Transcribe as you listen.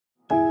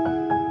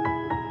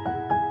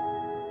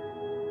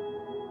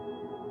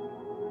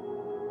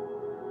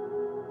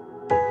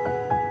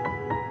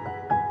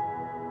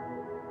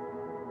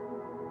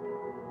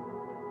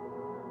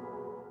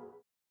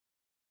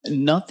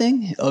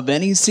Nothing of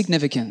any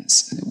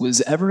significance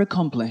was ever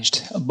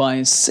accomplished by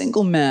a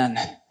single man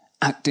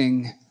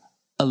acting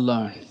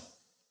alone.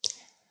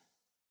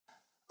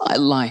 I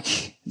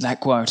like that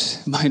quote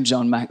by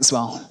John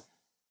Maxwell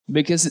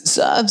because it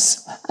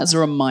serves as a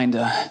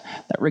reminder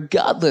that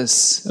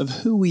regardless of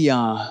who we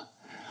are,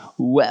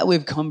 where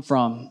we've come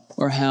from,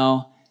 or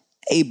how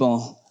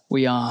able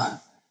we are,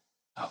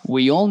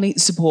 we all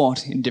need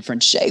support in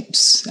different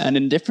shapes and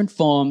in different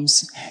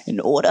forms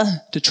in order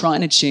to try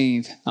and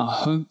achieve our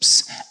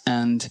hopes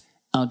and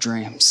our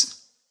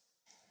dreams.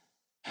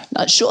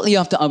 Now, shortly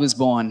after I was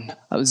born,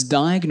 I was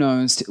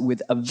diagnosed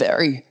with a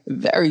very,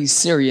 very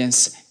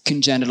serious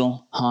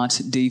congenital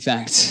heart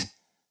defect.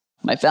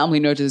 My family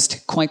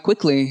noticed quite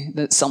quickly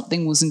that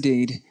something was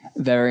indeed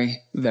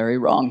very, very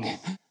wrong.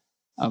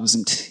 I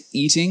wasn't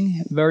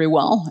eating very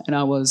well, and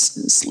I was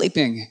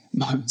sleeping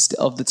most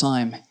of the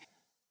time.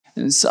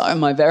 And so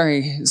my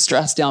very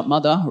stressed out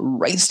mother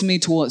raced me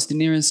towards the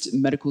nearest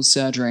medical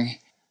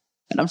surgery.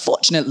 And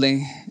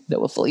unfortunately, they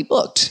were fully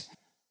booked.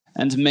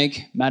 And to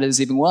make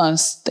matters even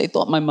worse, they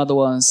thought my mother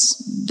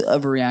was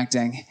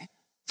overreacting.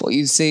 For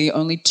you see,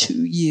 only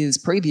 2 years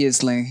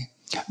previously,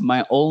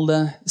 my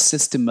older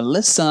sister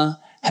Melissa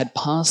had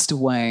passed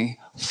away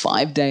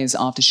 5 days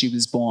after she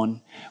was born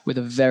with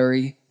a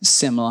very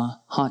similar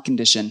heart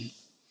condition.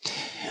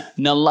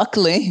 Now,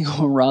 luckily,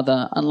 or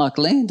rather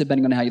unluckily,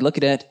 depending on how you look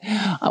at it,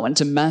 I went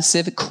to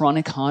massive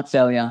chronic heart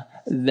failure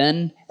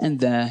then and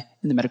there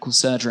in the medical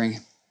surgery.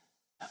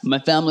 My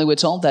family were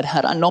told that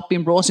had I not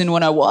been brought in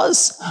when I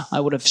was, I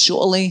would have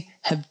surely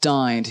have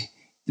died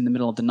in the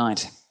middle of the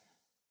night.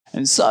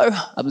 And so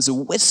I was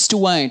whisked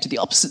away to the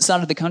opposite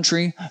side of the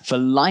country for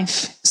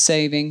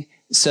life-saving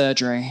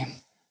surgery.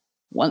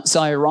 Once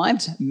I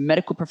arrived,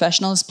 medical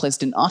professionals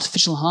placed an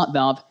artificial heart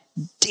valve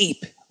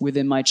deep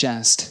within my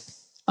chest.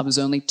 I was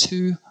only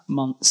 2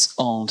 months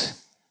old.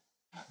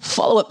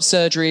 Follow-up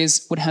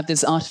surgeries would have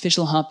this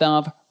artificial heart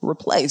valve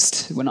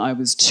replaced when I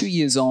was 2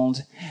 years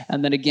old,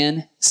 and then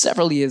again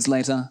several years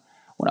later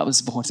when I was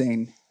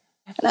 14.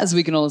 And as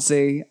we can all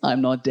see,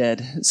 I'm not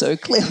dead. So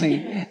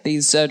clearly,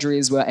 these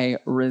surgeries were a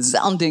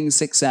resounding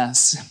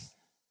success.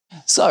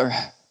 So,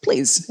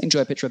 please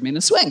enjoy a picture of me in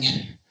a swing.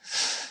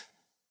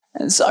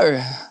 And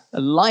so,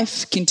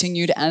 life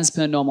continued as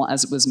per normal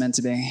as it was meant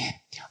to be.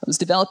 I was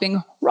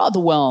developing rather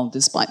well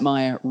despite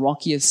my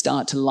rockier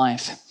start to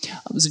life.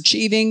 I was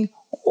achieving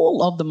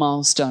all of the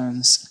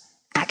milestones,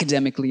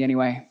 academically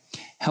anyway.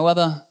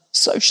 However,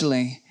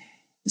 socially,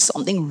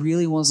 something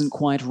really wasn't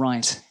quite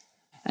right.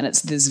 And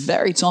it's this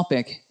very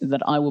topic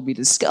that I will be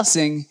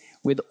discussing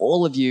with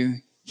all of you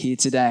here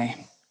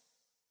today.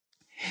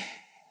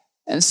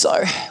 And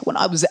so, when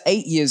I was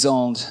 8 years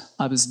old,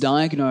 I was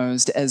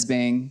diagnosed as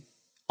being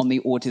on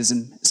the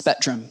autism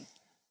spectrum.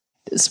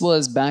 This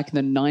was back in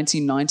the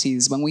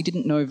 1990s when we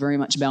didn't know very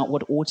much about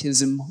what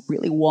autism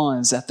really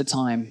was at the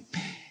time.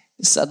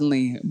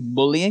 Suddenly,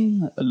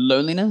 bullying,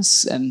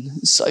 loneliness,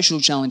 and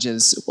social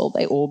challenges, well,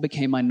 they all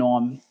became my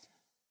norm.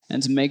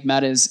 And to make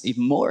matters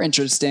even more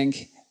interesting,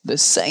 the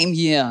same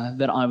year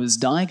that I was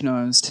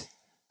diagnosed,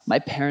 my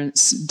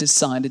parents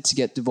decided to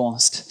get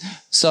divorced.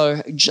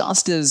 So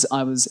just as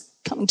I was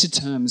coming to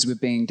terms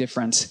with being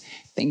different,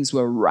 things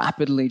were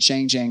rapidly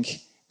changing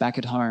back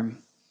at home.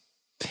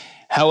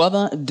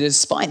 However,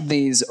 despite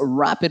these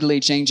rapidly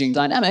changing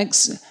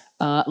dynamics,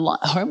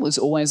 home was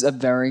always a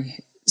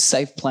very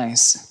safe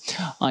place.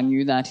 I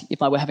knew that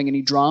if I were having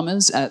any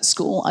dramas at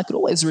school, I could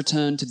always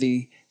return to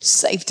the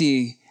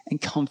safety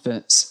and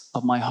comforts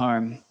of my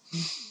home.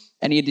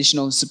 Any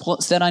additional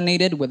supports that I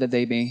needed, whether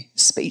they be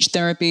speech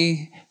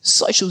therapy,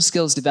 social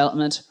skills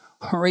development,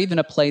 or even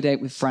a play date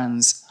with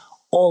friends,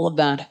 all of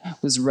that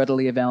was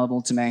readily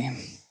available to me.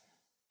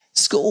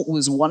 School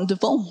was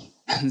wonderful,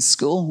 and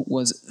school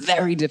was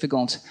very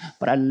difficult,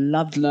 but I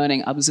loved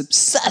learning. I was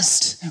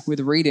obsessed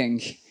with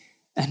reading.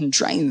 And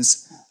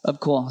trains, of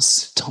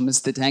course. Thomas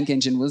the Tank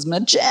Engine was my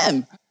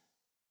jam.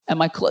 And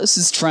my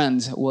closest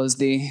friend was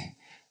the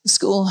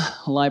school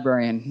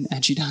librarian,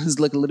 and she does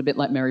look a little bit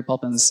like Mary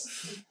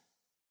Poppins.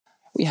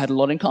 We had a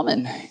lot in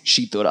common.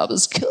 She thought I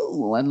was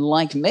cool, and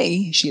like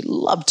me, she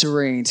loved to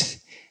read.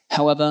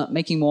 However,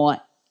 making more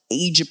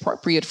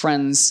age-appropriate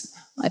friends,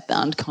 I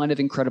found kind of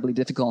incredibly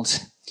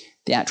difficult.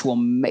 The actual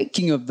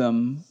making of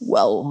them,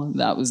 well,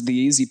 that was the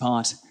easy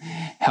part.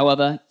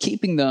 However,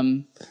 keeping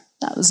them,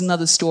 that was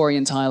another story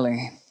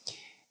entirely.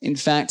 In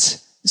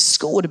fact,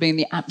 school would have been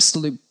the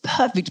absolute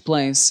perfect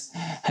place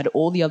had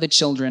all the other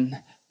children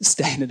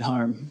stayed at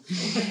home.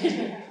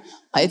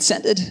 I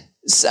attended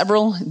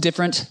several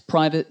different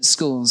private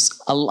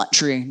schools, a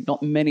luxury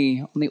not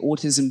many on the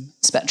autism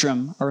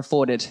spectrum are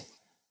afforded.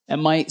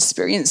 And my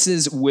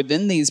experiences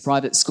within these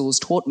private schools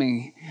taught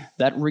me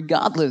that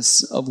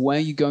regardless of where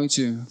you go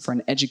to for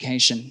an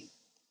education,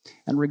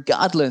 and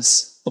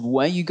regardless of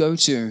where you go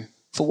to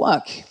for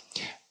work,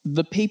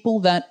 the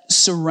people that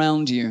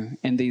surround you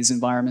in these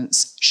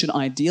environments should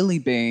ideally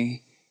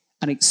be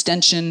an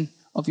extension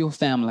of your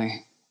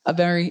family, a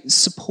very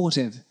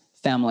supportive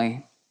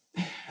family.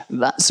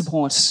 That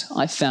support,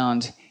 I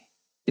found,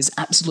 is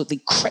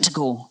absolutely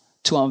critical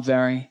to our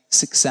very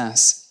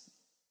success.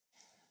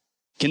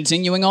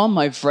 Continuing on,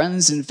 my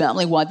friends and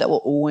family, why they were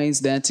always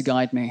there to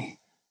guide me.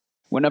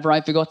 Whenever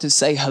I forgot to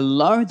say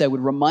hello, they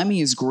would remind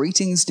me as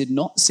greetings did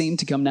not seem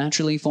to come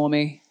naturally for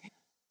me.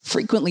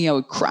 Frequently, I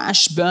would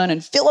crash, burn,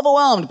 and feel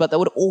overwhelmed, but they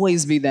would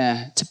always be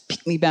there to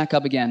pick me back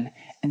up again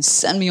and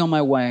send me on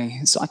my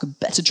way so I could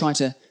better try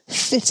to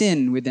fit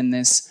in within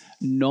this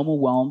normal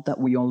world that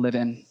we all live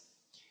in.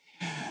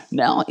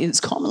 Now, it's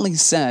commonly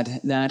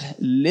said that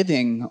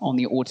living on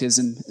the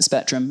autism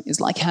spectrum is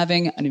like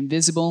having an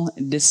invisible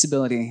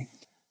disability.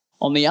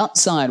 On the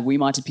outside, we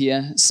might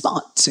appear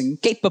smart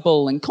and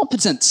capable and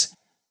competent,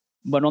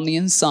 but on the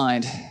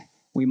inside,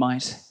 we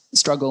might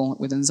struggle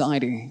with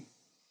anxiety,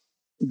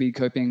 be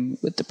coping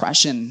with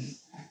depression,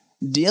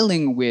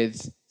 dealing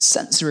with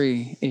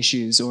sensory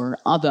issues or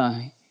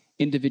other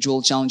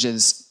individual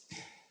challenges.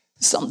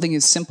 Something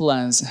as simple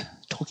as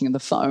talking on the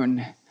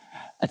phone,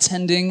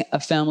 attending a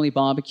family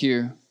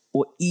barbecue,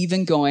 or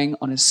even going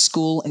on a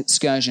school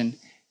excursion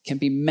can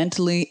be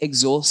mentally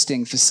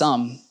exhausting for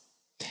some.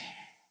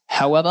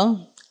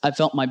 However, I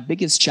felt my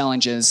biggest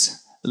challenges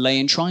lay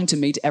in trying to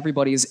meet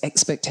everybody's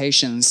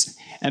expectations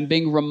and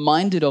being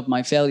reminded of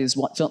my failures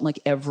what felt like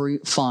every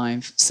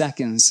 5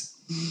 seconds.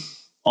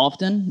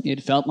 Often,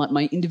 it felt like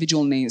my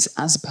individual needs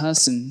as a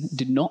person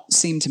did not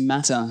seem to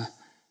matter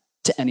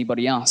to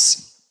anybody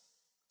else.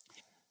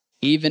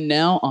 Even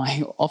now,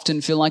 I often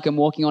feel like I'm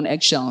walking on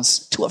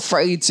eggshells, too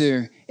afraid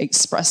to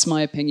express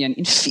my opinion,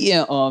 in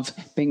fear of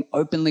being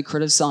openly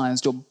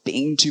criticized or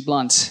being too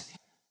blunt.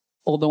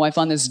 Although I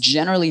find this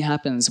generally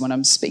happens when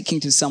I'm speaking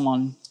to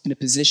someone in a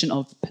position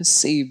of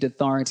perceived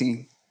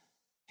authority.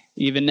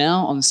 Even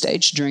now, on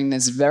stage during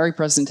this very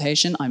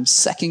presentation, I'm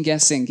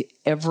second-guessing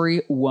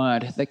every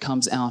word that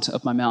comes out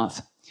of my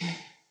mouth.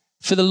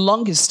 For the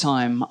longest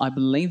time, I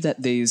believed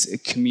that these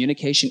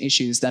communication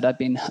issues that I've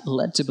been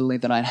led to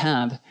believe that I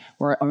have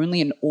were only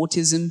an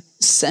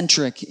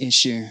autism-centric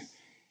issue.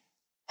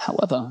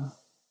 However,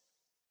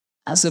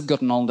 as I've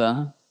gotten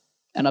older,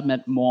 and I've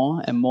met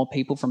more and more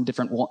people from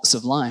different walks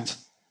of life,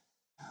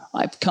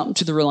 I've come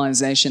to the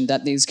realization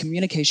that these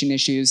communication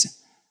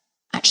issues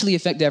actually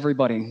affect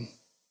everybody,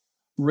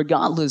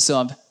 regardless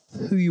of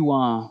who you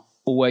are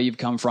or where you've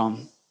come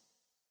from.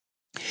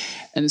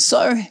 And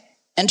so,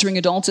 entering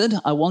adulthood,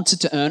 I wanted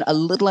to earn a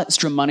little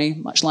extra money,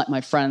 much like my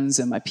friends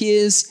and my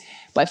peers,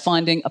 by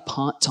finding a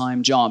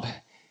part-time job.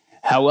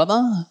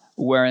 However,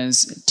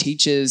 whereas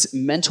teachers,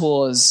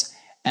 mentors,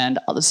 and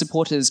other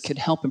supporters could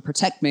help and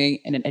protect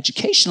me in an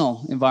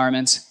educational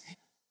environment,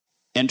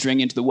 entering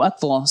into the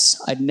workforce,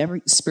 I'd never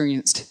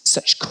experienced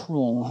such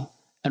cruel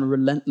and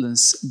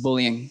relentless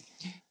bullying.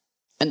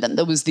 And then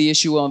there was the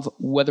issue of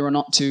whether or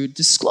not to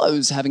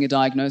disclose having a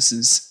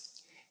diagnosis.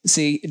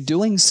 See,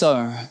 doing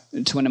so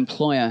to an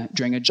employer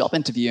during a job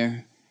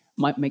interview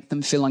might make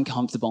them feel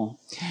uncomfortable.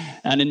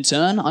 And in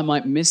turn, I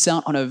might miss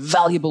out on a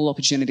valuable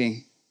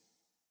opportunity.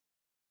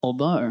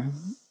 Although,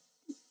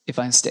 if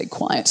I stayed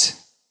quiet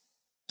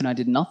and I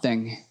did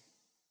nothing,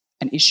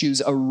 and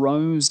issues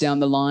arose down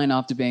the line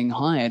after being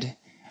hired,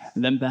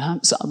 then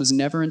perhaps I was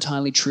never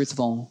entirely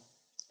truthful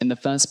in the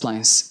first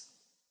place.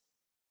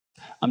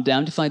 I'm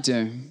damned if I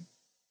do,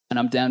 and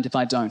I'm damned if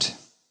I don't.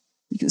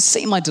 You can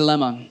see my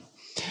dilemma.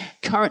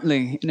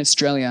 Currently, in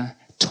Australia,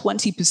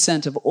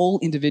 20% of all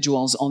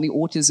individuals on the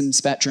autism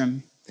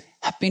spectrum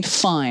have been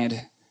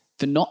fired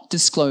for not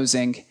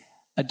disclosing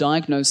a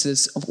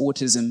diagnosis of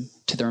autism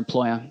to their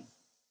employer.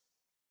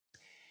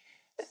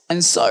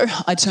 And so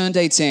I turned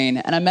 18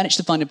 and I managed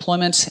to find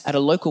employment at a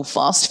local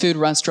fast food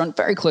restaurant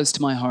very close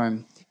to my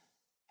home.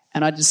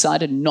 And I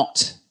decided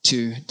not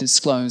to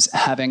disclose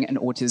having an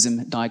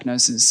autism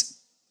diagnosis.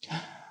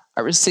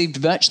 I received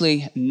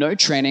virtually no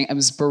training. I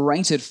was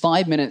berated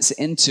 5 minutes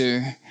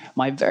into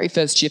my very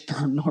first shift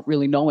for not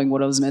really knowing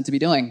what I was meant to be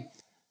doing.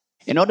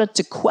 In order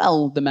to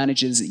quell the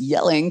manager's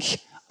yelling,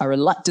 I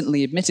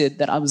reluctantly admitted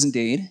that I was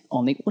indeed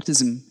on the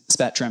autism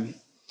spectrum.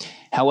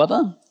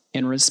 However,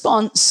 in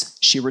response,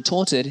 she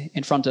retorted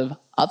in front of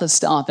other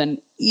staff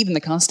and even the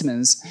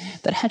customers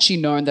that had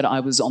she known that I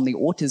was on the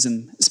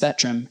autism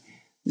spectrum,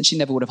 then she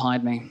never would have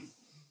hired me.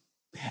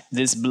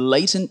 This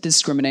blatant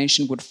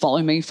discrimination would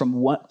follow me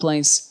from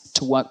workplace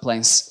to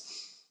workplace.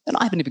 And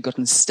I haven't even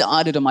gotten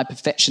started on my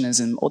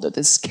perfectionism, although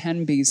this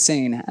can be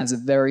seen as a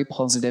very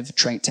positive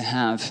trait to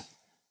have.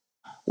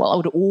 While I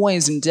would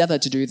always endeavor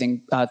to do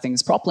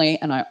things properly,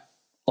 and I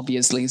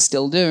obviously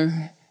still do,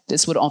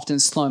 this would often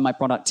slow my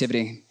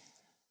productivity.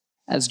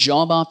 As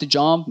job after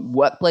job,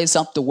 workplace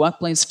after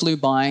workplace flew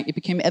by, it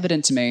became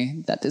evident to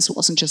me that this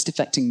wasn't just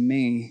affecting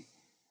me,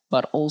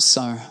 but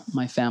also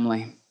my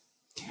family.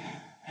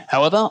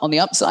 However, on the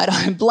upside, I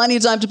had plenty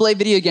of time to play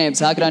video games.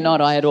 How could I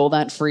not? I had all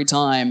that free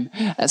time.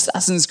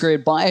 Assassin's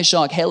Creed,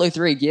 Bioshock, Halo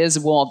 3, Gears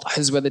of War,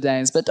 those were the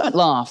days. But don't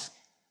laugh.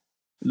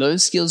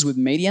 Those skills with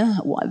media,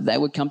 they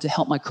would come to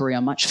help my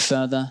career much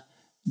further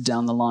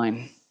down the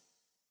line.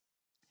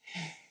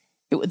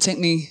 It would take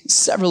me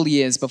several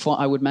years before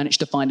I would manage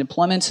to find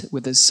employment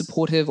with a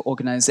supportive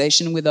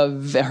organization with a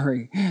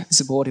very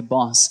supportive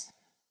boss.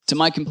 To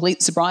my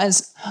complete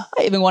surprise,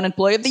 I even won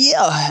Employee of the Year,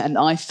 and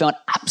I felt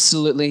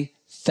absolutely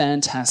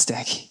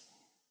fantastic.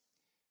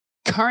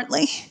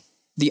 Currently,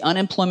 the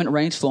unemployment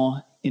rate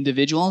for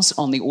individuals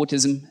on the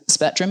autism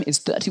spectrum is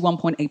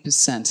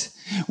 31.8%,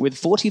 with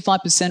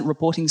 45%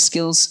 reporting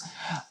skills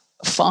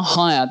far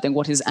higher than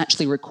what is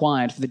actually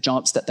required for the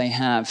jobs that they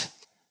have.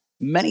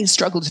 Many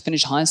struggle to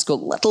finish high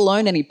school, let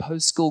alone any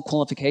post-school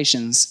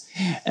qualifications,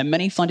 and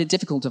many find it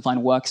difficult to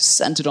find work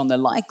centered on their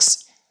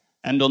likes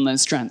and on their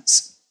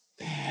strengths.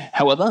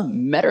 However,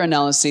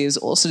 meta-analyses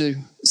also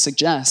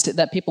suggest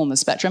that people on the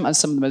spectrum are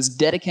some of the most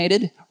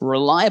dedicated,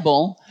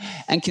 reliable,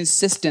 and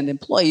consistent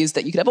employees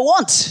that you could ever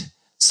want.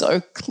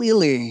 So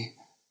clearly,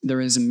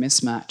 there is a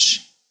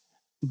mismatch.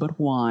 But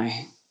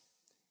why?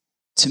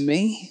 To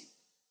me,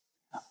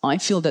 I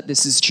feel that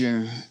this is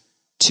due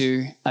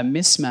to a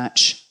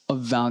mismatch of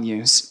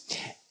values.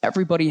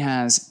 Everybody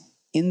has,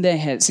 in their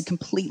heads, a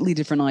completely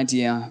different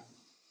idea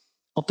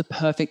of the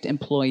perfect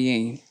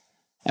employee.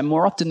 And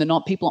more often than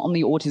not, people on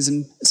the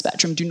autism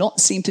spectrum do not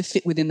seem to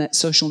fit within that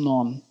social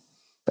norm.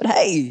 But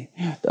hey,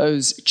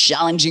 those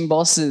challenging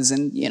bosses,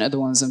 and you know the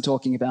ones I'm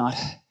talking about,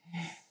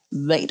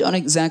 they don't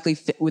exactly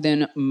fit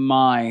within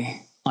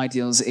my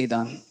ideals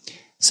either.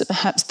 So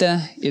perhaps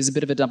there is a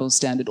bit of a double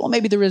standard, or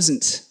maybe there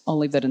isn't. I'll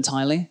leave that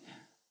entirely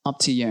up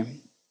to you.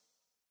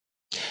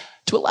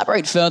 To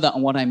elaborate further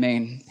on what I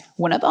mean,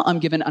 whenever I'm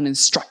given an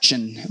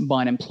instruction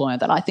by an employer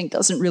that I think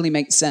doesn't really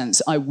make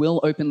sense, I will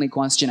openly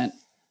question it.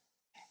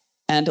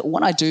 And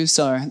when I do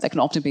so, that can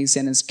often be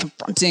seen as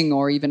confronting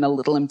or even a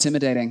little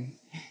intimidating.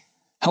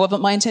 However,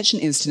 my intention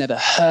is to never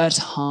hurt,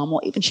 harm,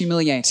 or even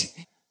humiliate.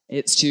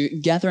 It's to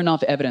gather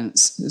enough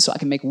evidence so I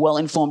can make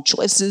well-informed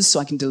choices, so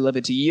I can deliver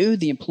to you,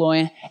 the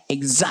employer,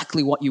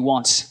 exactly what you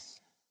want.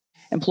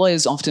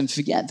 Employers often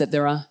forget that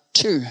there are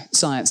two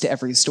sides to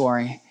every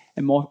story,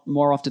 and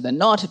more often than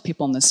not,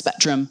 people on the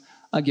spectrum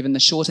are given the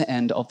shorter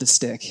end of the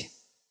stick.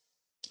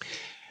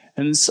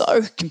 And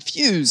so,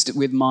 confused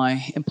with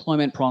my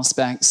employment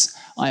prospects,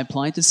 I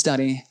applied to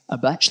study a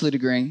bachelor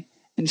degree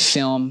in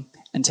film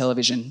and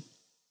television.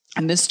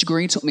 And this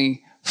degree took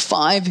me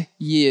 5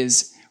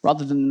 years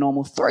rather than the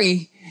normal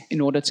 3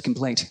 in order to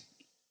complete.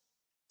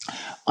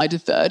 I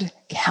deferred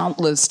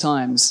countless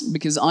times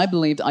because I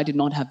believed I did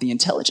not have the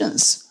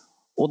intelligence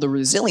or the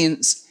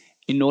resilience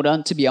in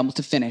order to be able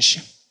to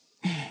finish.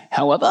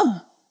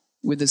 However,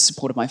 with the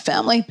support of my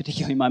family,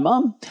 particularly my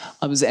mum,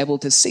 I was able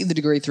to see the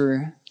degree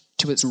through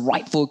to its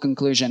rightful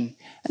conclusion.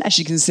 And as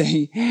you can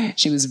see,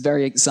 she was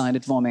very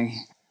excited for me.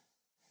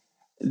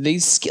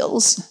 These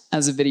skills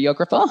as a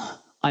videographer,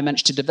 I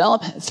managed to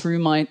develop through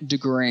my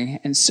degree,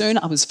 and soon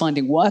I was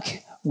finding work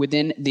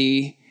within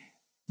the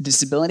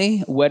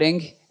disability,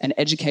 wedding, and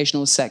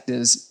educational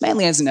sectors,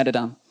 mainly as an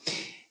editor.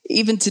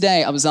 Even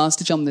today, I was asked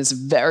to film this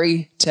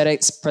very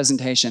TEDx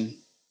presentation.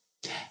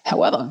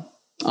 However,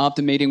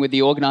 after meeting with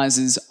the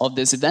organizers of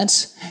this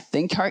event, they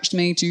encouraged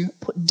me to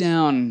put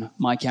down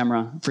my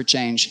camera for a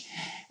change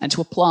and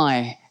to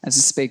apply as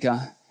a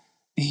speaker.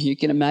 You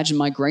can imagine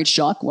my great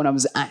shock when I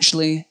was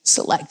actually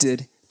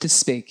selected to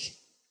speak.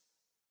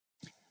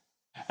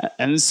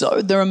 And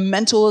so there are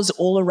mentors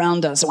all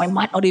around us, so I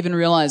might not even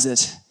realize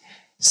it.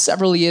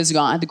 Several years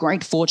ago, I had the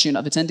great fortune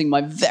of attending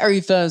my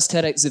very first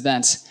TEDx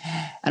event,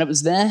 and it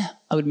was there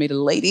I would meet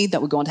a lady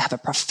that would go on to have a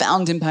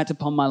profound impact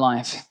upon my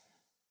life.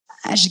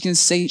 As you can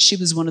see, she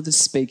was one of the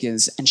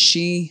speakers, and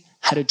she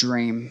had a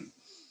dream.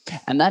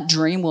 And that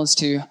dream was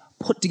to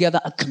put together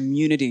a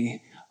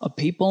community of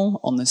people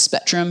on the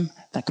spectrum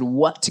that could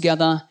work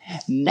together,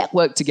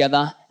 network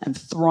together, and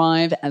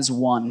thrive as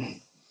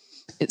one.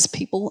 It's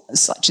people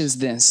such as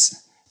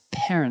this,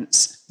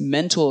 parents,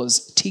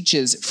 mentors,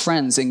 teachers,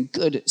 friends, and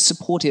good,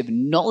 supportive,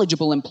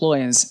 knowledgeable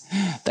employers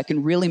that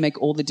can really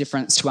make all the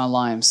difference to our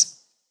lives.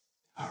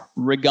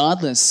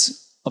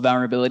 Regardless of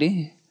our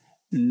ability,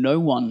 no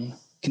one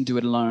can do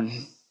it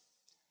alone,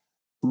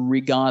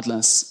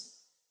 regardless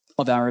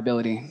of our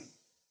ability.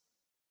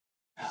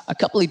 A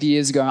couple of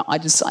years ago, I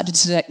decided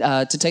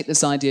to take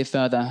this idea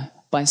further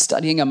by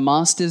studying a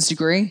master's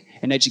degree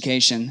in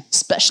education,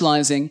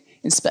 specializing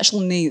in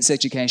special needs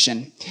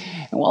education.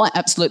 And while I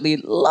absolutely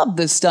loved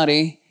this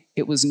study,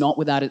 it was not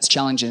without its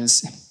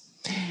challenges.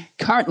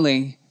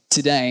 Currently,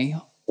 today,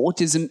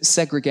 autism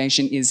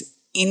segregation is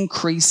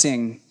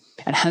increasing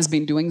and has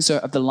been doing so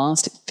over the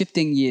last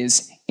 15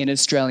 years in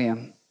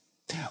Australia.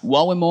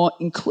 While we're more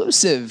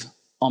inclusive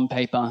on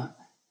paper,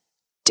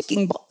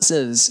 ticking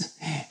boxes,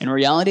 in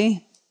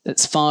reality,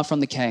 that's far from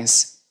the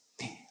case.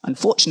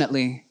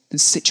 Unfortunately, the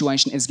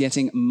situation is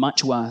getting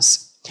much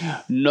worse.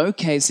 No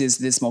case is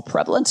this more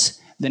prevalent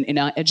than in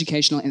our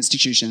educational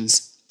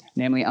institutions,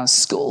 namely our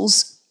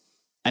schools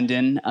and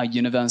in our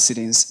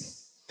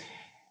universities.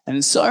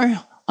 And so,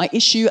 I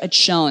issue a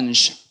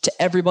challenge to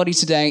everybody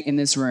today in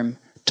this room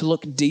to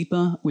look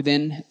deeper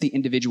within the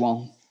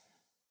individual.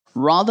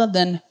 Rather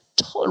than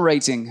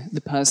tolerating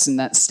the person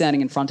that's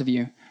standing in front of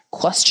you,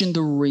 question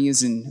the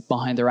reason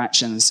behind their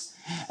actions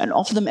and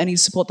offer them any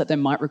support that they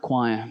might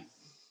require.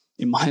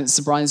 It might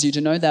surprise you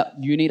to know that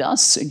you need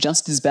us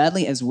just as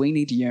badly as we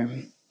need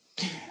you.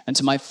 And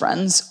to my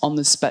friends on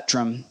the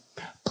spectrum,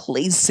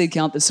 please seek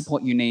out the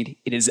support you need.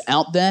 It is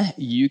out there.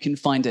 You can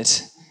find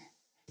it.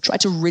 Try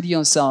to rid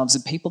yourselves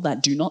of people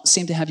that do not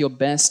seem to have your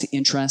best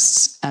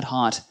interests at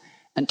heart.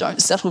 And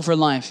don't settle for a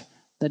life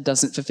that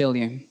doesn't fulfill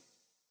you.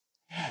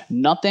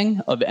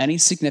 Nothing of any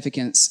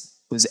significance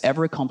was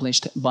ever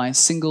accomplished by a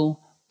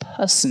single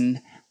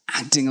person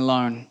acting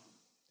alone.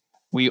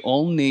 We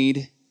all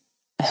need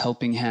a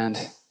helping hand.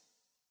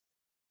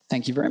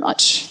 Thank you very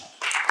much.